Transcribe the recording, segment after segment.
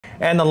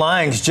And the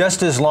lines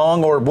just as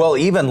long, or well,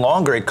 even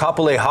longer at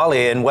Kapolei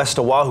Hale in West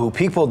Oahu.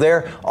 People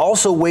there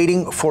also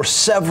waiting for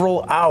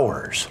several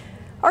hours.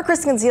 Our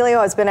Kristen Concilio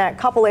has been at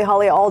Kapolei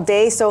Hale all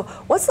day. So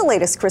what's the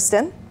latest,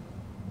 Kristen?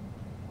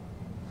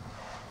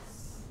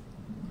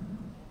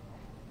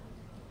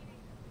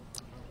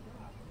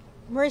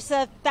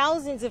 Marissa,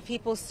 thousands of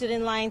people stood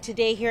in line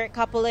today here at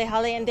Kapolei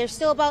Hale, and there's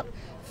still about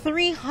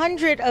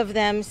 300 of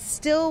them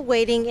still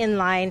waiting in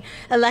line.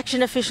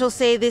 Election officials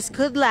say this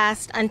could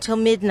last until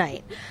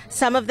midnight.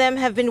 Some of them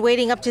have been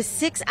waiting up to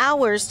 6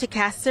 hours to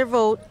cast their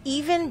vote,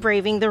 even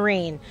braving the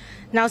rain.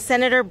 Now,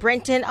 Senator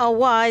Brenton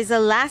Awa is the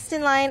last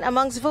in line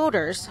amongst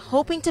voters,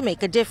 hoping to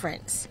make a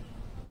difference.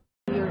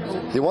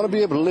 They want to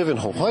be able to live in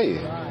Hawaii.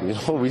 You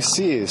know, we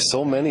see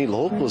so many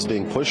locals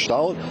being pushed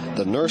out.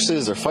 The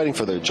nurses are fighting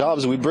for their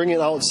jobs. We bring in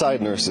outside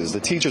nurses.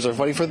 The teachers are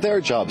fighting for their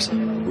jobs.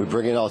 We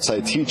bring in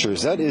outside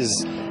teachers. That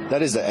is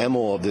the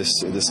MO of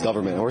this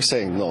government. And we're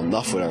saying no,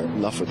 enough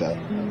with that.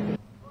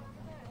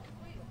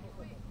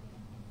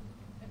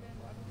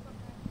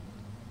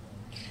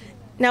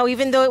 Now,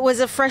 even though it was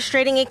a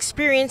frustrating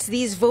experience,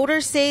 these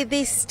voters say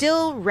they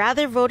still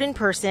rather vote in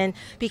person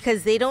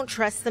because they don't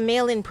trust the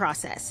mail-in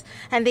process.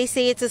 And they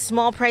say it's a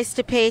small price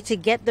to pay to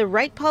get the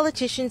right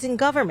politicians in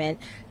government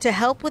to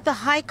help with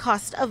the high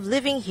cost of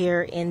living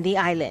here in the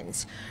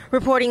islands.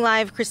 Reporting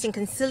live, Kristen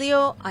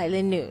Concilio,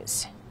 Island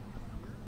News.